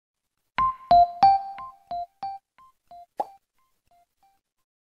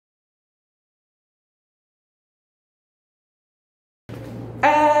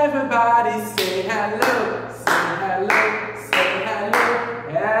Everybody say hello, say hello, say hello.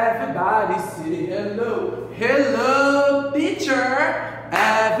 Everybody say hello. Hello, teacher.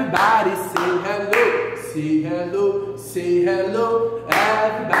 Everybody say hello, say hello, say hello.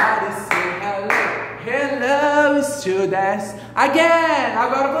 Everybody say hello. Hello, students. Again,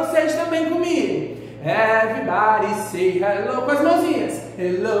 agora vocês também comigo. Everybody say hello. Com as mãozinhas.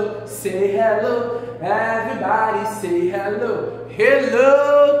 Hello, say hello. Everybody say hello.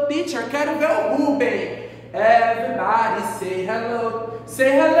 Hello, teacher. Quero ver o Ruben. Everybody say hello.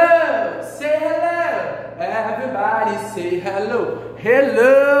 Say hello, say hello. Everybody say hello.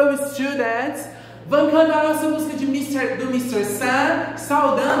 Hello, students. Vamos cantar a nossa música do Mr. Sun,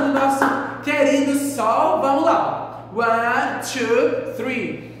 saudando o nosso querido sol. Vamos lá. 1, 2,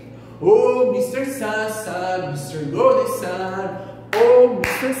 3. Oh, Mr. Sun, Sun, Mr. Golden Sun. Oh,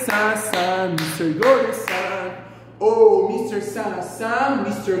 Mr. Sun, Sun, Mr. Golden Sun. Oh, Mr. Sun, Sun,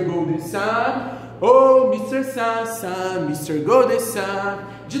 Mr. Golden Sun. Oh, Mr. Sun, Sun, Mr. Golden Sun.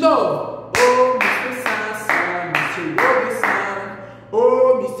 De novo. Oh, Mr. Sun, Sun, Mr. Golden Sun.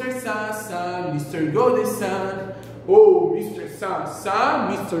 Oh, Mr. Sun, Sun, Mr. Golden Sun. Oh, Mr. Sun, Sun,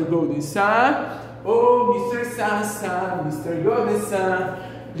 Mr. Golden Sun. Oh, Mr. Sun, Sun, Mr. Golden Sun.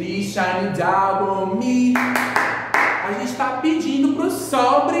 Please shine down on me. A gente está pedindo para o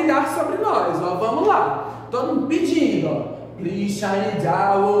sol brilhar sobre nós, ó. Vamos lá. Todo mundo pedindo, ó. Please shine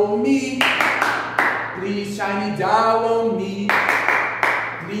down on me. Please shine down on me.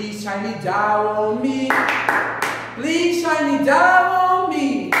 Please shine down on me. Please shine down on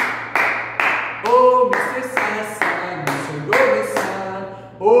me. Oh, Mr. Sun, Sun, Mr. Golden Sun.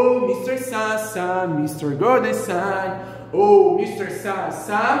 Oh, Mr. Sun, Sun, Mr. Golden Sun. Oh, Mr. Sun,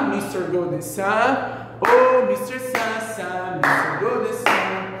 Sun, Mr. Golden Sun. Oh, Mr. Sun, Sun, Mr. Golden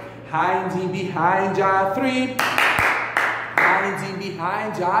Sun. Hiding behind a tree. Hiding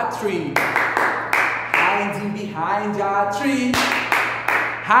behind a tree. Hiding behind a tree.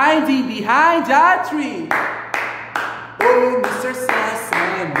 Hiding behind a tree. Oh, Mr. Sun,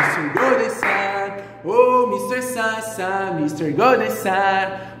 Sun, Mr. Golden Sun. Oh, Mr. Sun, Sun, Mr. Golden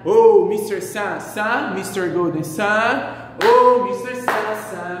Sun. Oh, Mr. Sun, Sun, Mr. Golden Sun. Oh, Mr. Sun,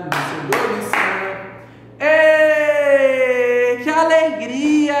 Sun, Mr. Golden Sun. Ei, que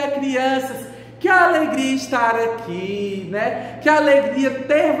alegria, crianças. Que alegria estar aqui, né? Que alegria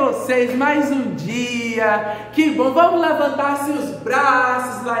ter vocês mais um dia. Que bom, vamos levantar-se os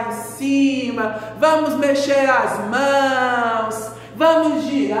braços lá em cima. Vamos mexer as mãos. Vamos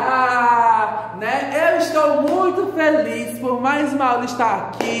girar, né? Eu estou muito feliz por mais uma aula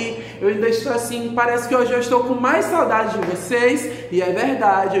estar aqui. Eu ainda estou assim, parece que hoje eu estou com mais saudade de vocês. E é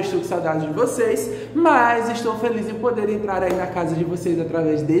verdade, eu estou com saudade de vocês. Mas estou feliz em poder entrar aí na casa de vocês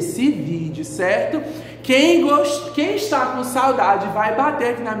através desse vídeo, certo? Quem está com saudade vai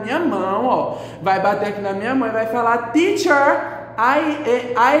bater aqui na minha mão, ó. Vai bater aqui na minha mão e vai falar: Teacher,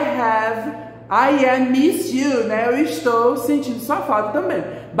 I am miss you, né? Eu estou sentindo sua falta também.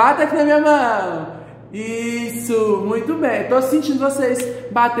 Bata aqui na minha mão. Isso, muito bem. Estou sentindo vocês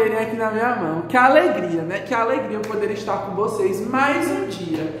baterem aqui na minha mão. Que alegria, né? Que alegria eu poder estar com vocês mais um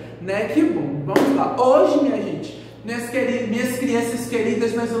dia, né? Que bom. Vamos lá. Hoje, minha gente, minhas crianças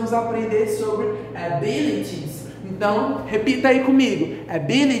queridas, nós vamos aprender sobre abilities. Então, repita aí comigo.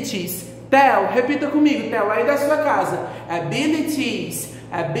 Abilities. Theo, repita comigo, Theo, aí da sua casa. Abilities.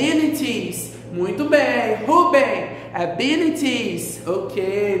 Abilities. Muito bem. Ruben, abilities.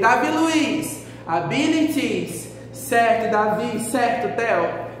 Ok. Davi Luiz, abilities. Certo, Davi. Certo, Theo.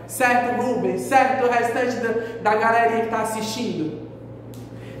 Certo, Ruben. Certo, o restante da galerinha que está assistindo.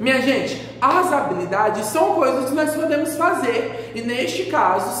 Minha gente, as habilidades são coisas que nós podemos fazer. E neste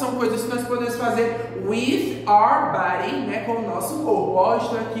caso, são coisas que nós podemos fazer with our body, né? Com o nosso corpo. Ó,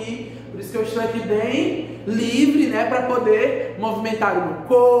 estou aqui, por isso que eu estou aqui bem livre, né, para poder movimentar o meu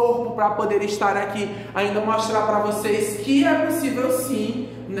corpo, para poder estar aqui ainda mostrar para vocês que é possível sim,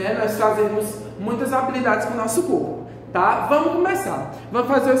 né, nós fazermos muitas habilidades com o nosso corpo, tá? Vamos começar. Vamos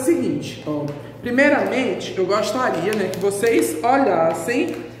fazer o seguinte, ó. Primeiramente, eu gostaria, né, que vocês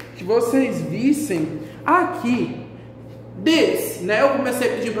olhassem, que vocês vissem aqui this, né? Eu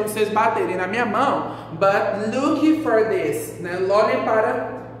comecei a pedir para vocês baterem na minha mão, but look for this, né? Olhem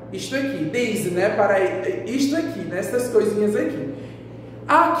para isto aqui, this, né? Para isto aqui, né? Essas coisinhas aqui.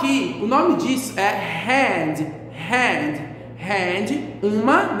 Aqui, o nome disso é hand,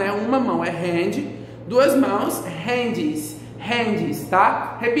 uma, né? Uma mão é hand, duas mãos, hands,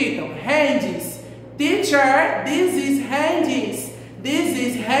 tá? Repitam, hands. Teacher, this is hands. This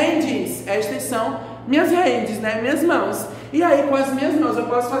is hands. Estas são minhas hands, né? Minhas mãos. E aí, com as minhas mãos, eu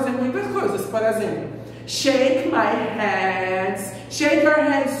posso fazer muitas coisas. Por exemplo, shake my hands. Shake your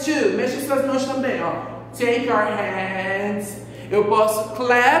hands too. Mexa suas mãos também, ó. Take your hands. Eu posso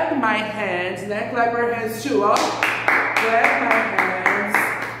clap my hands, né? Clap your hands too, ó. Clap my hands.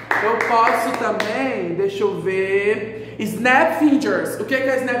 Eu posso também, deixa eu ver, snap fingers. O que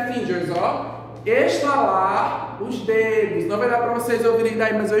é snap fingers, ó? Estalar os dedos. Não vai dar pra vocês ouvirem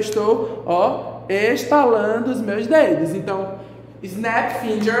daí, mas eu estou, ó, estalando os meus dedos. Então, snap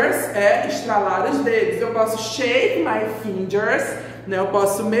fingers é estralar os dedos. Eu posso shake my fingers, né? Eu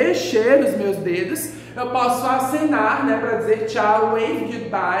posso mexer os meus dedos. Eu posso acenar, né? Pra dizer tchau, wave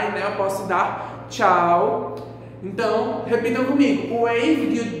goodbye, né? Eu posso dar tchau. Então, repitam comigo.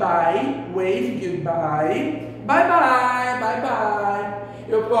 Wave goodbye, wave goodbye. Bye bye, bye bye.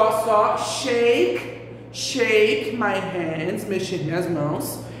 Eu posso, ó, shake my hands, mexer minhas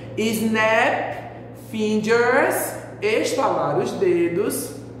mãos. Snap fingers, estalar os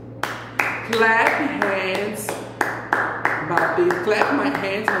dedos. Clap hands, bater, clap my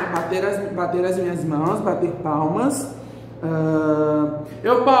hands, né? Bater as minhas mãos, bater palmas.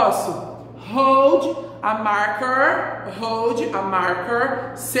 Eu posso hold a marker,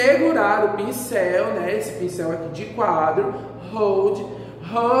 segurar o pincel, né? Esse pincel aqui de quadro. Hold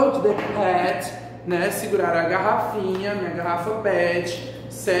the pet, né? Segurar a garrafinha, minha garrafa pet,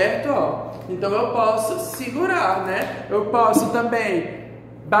 certo? Ó. Então eu posso segurar, né? Eu posso também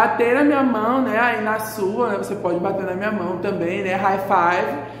bater na minha mão, né? Aí na sua, né? Você pode bater na minha mão também, né? High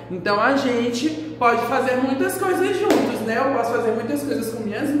five. Então a gente pode fazer muitas coisas juntos, né? Eu posso fazer muitas coisas com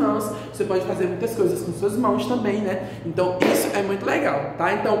minhas mãos. Você pode fazer muitas coisas com suas mãos também, né? Então isso é muito legal,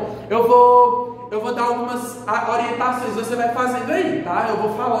 tá? Então eu vou dar algumas orientações, você vai fazendo aí, tá? Eu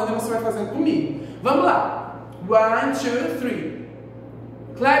vou falando e você vai fazendo comigo. Vamos lá. 1, 2, 3.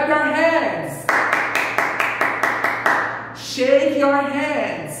 Clap your hands. Shake your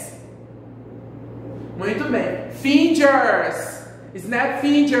hands. Muito bem. Fingers. Snap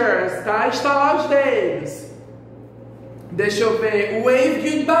fingers, tá? Estalar os dedos. Deixa eu ver. Wave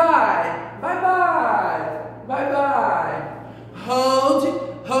goodbye. Bye bye. Bye bye. Hold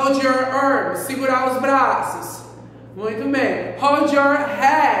your arms. Segurar os braços. Muito bem. Hold your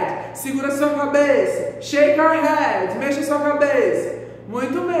head. Segura sua cabeça. Shake your head. Mexa sua cabeça.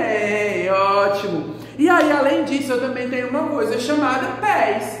 Muito bem. Ótimo. E aí, além disso, eu também tenho uma coisa chamada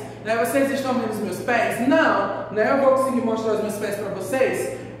pés. Né? Vocês estão vendo os meus pés? Não. Né? Eu vou conseguir mostrar os meus pés para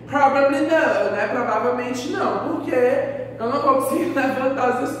vocês? Probably não, né? Provavelmente não, porque eu não vou conseguir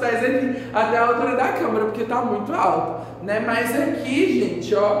levantar os meus pés aqui até a altura da câmera, porque tá muito alto, né? Mas aqui,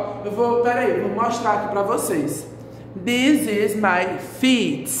 gente, ó, vou mostrar aqui para vocês. This is my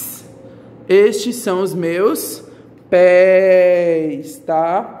feet. Estes são os meus pés,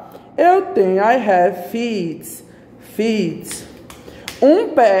 tá? Eu tenho, I have feet. Um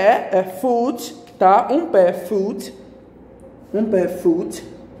pé é foot, tá? Um pé é foot.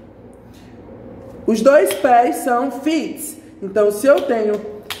 Os dois pés são feet. Então, se eu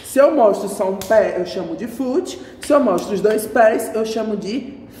mostro só um pé, eu chamo de foot. Se eu mostro os dois pés, eu chamo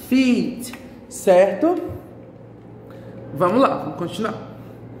de feet, certo? Vamos lá, vamos continuar.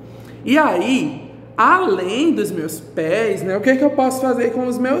 E aí, além dos meus pés, né? O que eu posso fazer com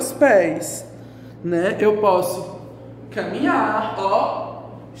os meus pés? Né? Eu posso caminhar, ó.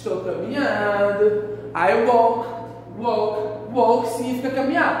 Estou caminhando. I walk significa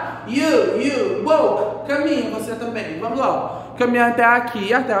caminhar. You, walk, caminha, você também. Vamos lá, ó. Caminhar até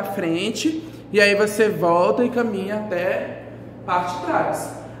aqui, até a frente. E aí você volta e caminha até a parte de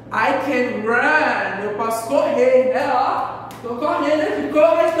trás. I can run, eu posso correr, né, ó. Tô correndo aqui,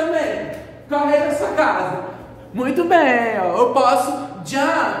 correr também. Correr nessa casa. Muito bem, ó. Eu posso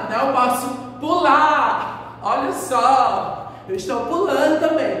jump, né, eu posso pular. Olha só, eu estou pulando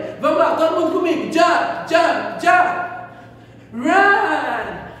também. Vamos lá, todo mundo comigo. Jump. Run!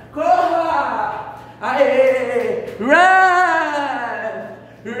 Corra! Aê! Run!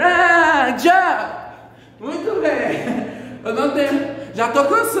 Jump! Muito bem! Eu não tenho... Já tô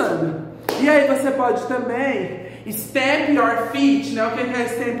cansando. E aí você pode também stamp your feet, né? O que é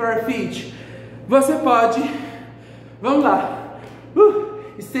stamp your feet? Você pode... Vamos lá.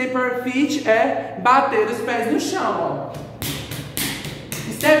 Stamp your feet é bater os pés no chão, ó.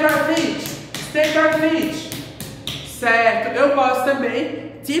 Stamp your feet. Certo, eu posso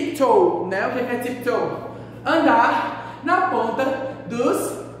também tiptoe, né? O que é tiptoe? Andar na ponta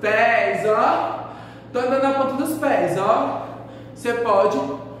dos pés, ó. Tô andando na ponta dos pés, ó. Você pode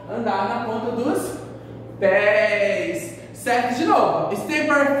andar na ponta dos pés. Certo, de novo. Stamp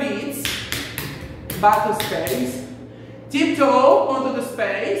your feet. Bata os pés. Tiptoe, ponta dos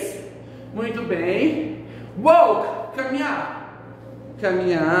pés. Muito bem. Walk, caminhar.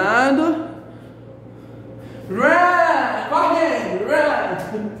 Caminhando. Run! Correndo!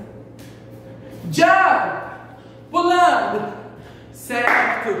 Jump! Pulando.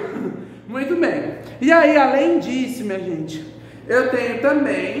 Certo. Muito bem. E aí, além disso, minha gente, eu tenho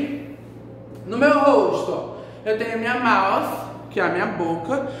também no meu rosto, ó, eu tenho minha mouth, que é a minha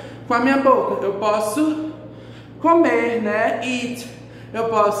boca. Com a minha boca eu posso comer, né? Eat. Eu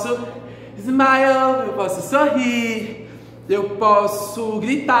posso smile, eu posso sorrir, eu posso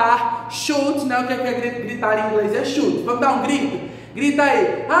gritar, shoot, né? O que é gritar em inglês é shoot. Vamos dar um grito? Grita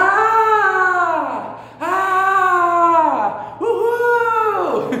aí. Ah! Ah!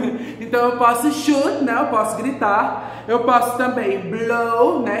 Uhul! Então eu posso shoot, né? Eu posso gritar. Eu posso também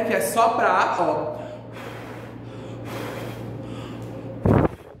blow, né? Que é soprar, ó.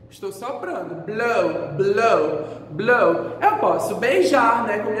 Estou soprando. Blow, blow, blow. Eu posso beijar,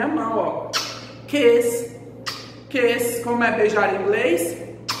 né? Com minha mão, ó. Kiss, kiss. Como é beijar em inglês?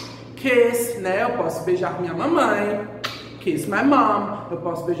 Kiss, né? Eu posso beijar minha mamãe. Kiss my mom. Eu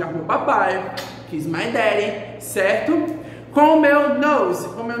posso beijar meu papai. Kiss my daddy, certo? Com o meu nose,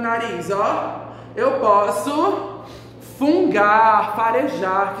 com o meu nariz, ó. Eu posso fungar,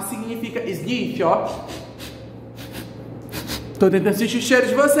 farejar, que significa sniff, ó. Tô tentando sentir o cheiro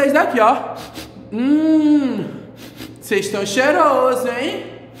de vocês daqui, ó. Vocês estão cheirosos, hein?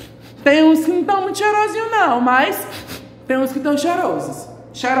 Tem uns que não estão muito cheirosinhos, não, mas tem uns que estão cheirosos.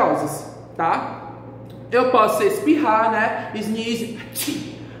 Cheirosos, tá? Eu posso espirrar, né? Sneeze,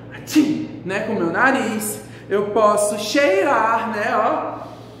 né? Com o meu nariz. Eu posso cheirar, né? Ó.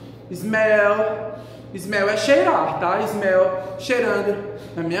 Smell. Smell é cheirar, tá? Smell cheirando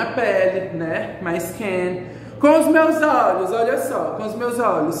na minha pele, né? My skin. Com os meus olhos, olha só, com os meus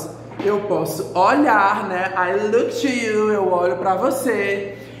olhos, eu posso olhar, né? I look to you, eu olho pra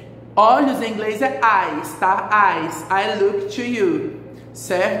você. Olhos em inglês é eyes, tá? Eyes, I look to you,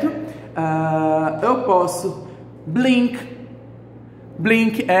 certo? Eu posso blink.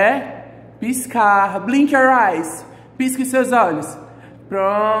 Blink é piscar. Blink your eyes. Pisque seus olhos.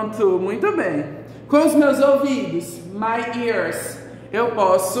 Pronto, muito bem. Com os meus ouvidos, my ears, eu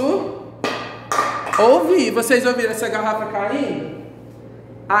posso ouvir. Vocês ouviram essa garrafa caindo?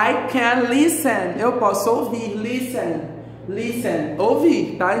 I can listen. Eu posso ouvir. Listen. Listen.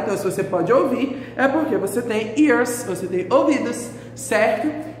 Ouvir, tá? Então, se você pode ouvir, é porque você tem ears, você tem ouvidos, certo?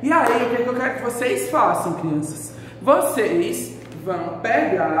 E aí, o que eu quero que vocês façam, crianças? Vocês vão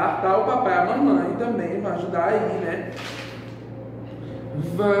pegar, tá? O papai e a mamãe também vão ajudar aí, né?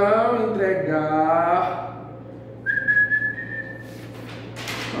 Vão entregar.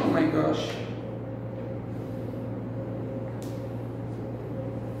 Oh my gosh.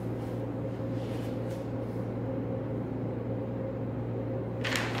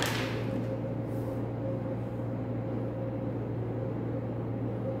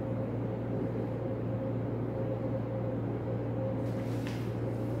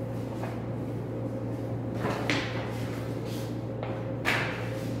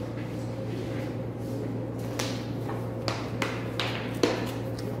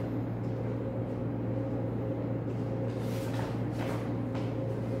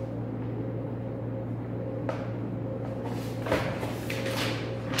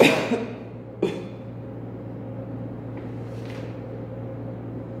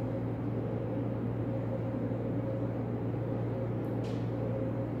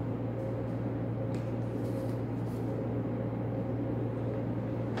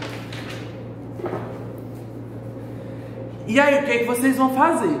 E aí, o que é que vocês vão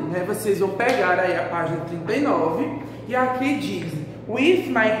fazer? Né? Vocês vão pegar aí a página 39 e aqui diz with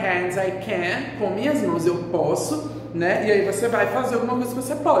my hands I can, com minhas mãos eu posso, né? E aí você vai fazer alguma coisa que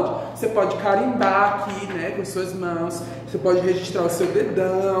você pode. Você pode carimbar aqui, né, com suas mãos, você pode registrar o seu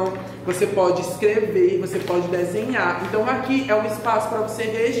dedão, você pode escrever, você pode desenhar. Então aqui é um espaço para você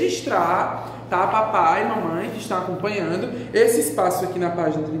registrar, tá? Papai e mamãe que estão acompanhando. Esse espaço aqui na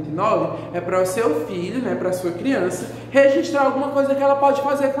página 39 é para o seu filho, né, para a sua criança, registrar alguma coisa que ela pode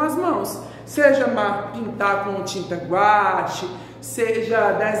fazer com as mãos. Seja pintar com tinta guache,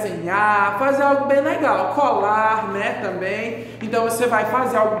 seja desenhar, fazer algo bem legal, colar, né, também. Então você vai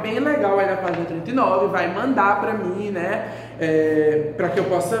fazer algo bem legal aí na página 39, vai mandar pra mim, né, para que eu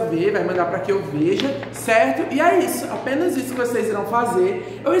possa ver, vai mandar para que eu veja, certo? E é isso, apenas isso que vocês irão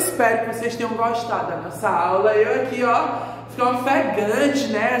fazer. Eu espero que vocês tenham gostado da nossa aula. Eu aqui, ó, fiquei ofegante,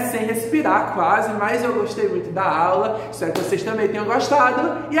 né, sem respirar quase, mas eu gostei muito da aula. Espero que vocês também tenham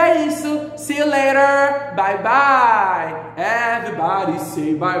gostado. E é isso, see you later, bye bye. Everybody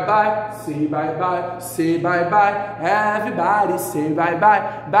say bye bye, say bye bye, say bye bye. Everybody say bye bye,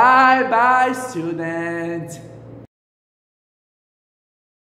 bye bye student.